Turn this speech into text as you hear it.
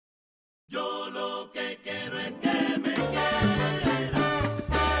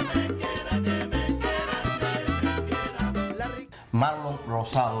Marlon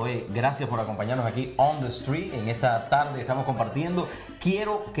Rosado. Gracias por acompañarnos aquí on the street en esta tarde. Estamos compartiendo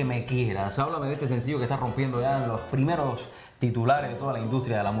Quiero que me quieras. Háblame de este sencillo que está rompiendo ya en los primeros titulares de toda la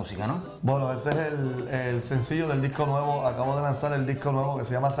industria de la música, ¿no? Bueno, ese es el sencillo del disco nuevo. Acabo de lanzar el disco nuevo que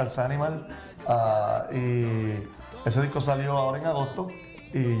se llama Salsa Animal. Y ese disco salió ahora en agosto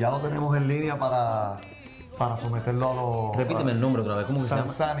y ya lo tenemos en línea para someterlo a los... Repíteme el nombre otra vez, ¿cómo se llama?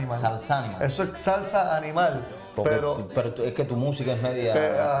 Salsa Animal. Salsa Animal. Eso es salsa animal. Pero es que tu música es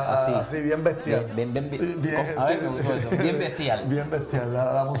media así, bien bestial. Bien bestial. Bien bestial.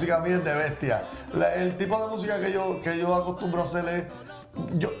 La música mía es de bestia. El tipo de música que yo acostumbro a hacer es...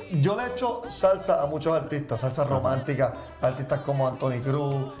 Yo le he hecho salsa a muchos artistas, salsa romántica, artistas como Anthony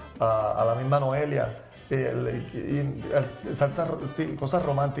Cruz, a la misma Noelia. Salsa, cosas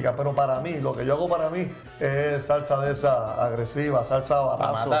románticas, pero para mí, lo que yo hago para mí es salsa de esa agresiva, salsa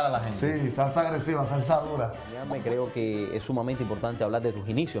batazo. Para matar a la gente. Sí, salsa agresiva, salsa dura. Ya me creo que es sumamente importante hablar de tus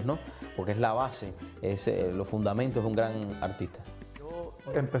inicios, ¿no? Porque es la base, es los fundamentos de un gran artista. Yo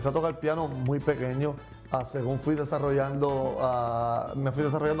empecé a tocar piano muy pequeño. Según me fui desarrollando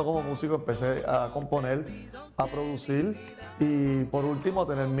como músico, empecé a componer, a producir y por último a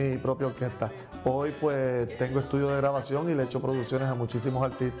tener mi propia orquesta. Hoy pues tengo estudio de grabación y le he hecho producciones a muchísimos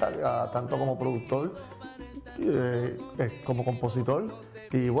artistas, tanto como productor, como compositor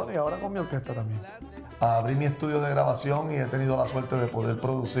y bueno, y ahora con mi orquesta también. Abrí mi estudio de grabación y he tenido la suerte de poder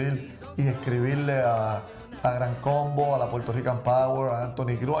producir y escribirle a Gran Combo, a la Puerto Rican Power, a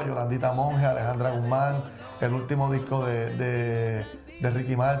Anthony Cruz, a Yolandita Monge, a Alejandra Guzmán, el último disco de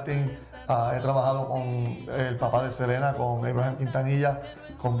Ricky Martin. He trabajado con el papá de Selena, con Abraham Quintanilla,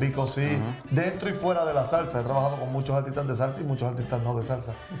 con Vico C. Dentro y fuera de la salsa. He trabajado con muchos artistas de salsa y muchos artistas no de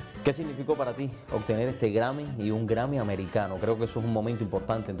salsa. ¿Qué significó para ti obtener este Grammy y un Grammy americano? Creo que eso es un momento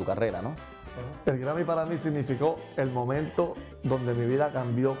importante en tu carrera, ¿no? El Grammy para mí significó el momento donde mi vida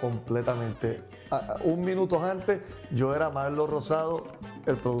cambió completamente. Un minuto antes yo era Marlon Rosado,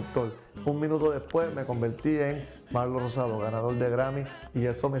 el productor. Un minuto después me convertí en Marlon Rosado, ganador de Grammy, y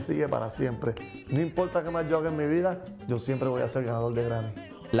eso me sigue para siempre. No importa qué más yo haga en mi vida, yo siempre voy a ser ganador de Grammy.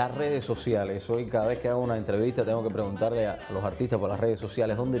 Las redes sociales. Hoy cada vez que hago una entrevista tengo que preguntarle a los artistas por las redes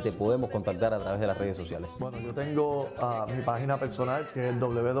sociales dónde te podemos contactar a través de las redes sociales. Bueno, yo tengo mi página personal que es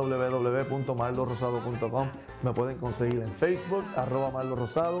www.marlonrosado.com. Me pueden conseguir en Facebook,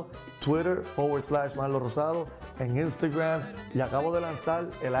 @MarlonRosado, Twitter, /MarlonRosado, en Instagram y acabo de lanzar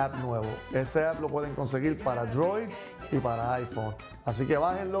el app nuevo. Ese app lo pueden conseguir para Android y para iPhone. Así que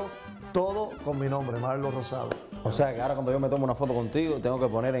bájenlo, todo con mi nombre, Marlon Rosado. O sea que ahora cuando yo me tomo una foto contigo tengo que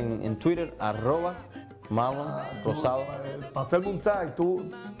poner en Twitter @Marlon Rosado. Para hacerme un tag,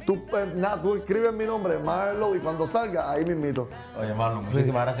 tú escribes mi nombre, Marlon, y cuando salga, ahí me invito. Oye, Marlon,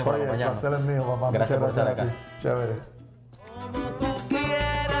 muchísimas gracias por acompañarnos. El placer es mío, papá. Gracias por estar acá. Chévere.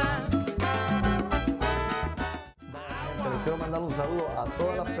 Quiero mandar un saludo a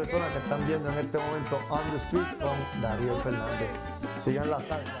todas las personas que están viendo en este momento On The Street con Dariel Fernandez. Sigan la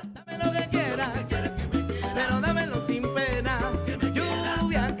salsa. Dame lo que quieras.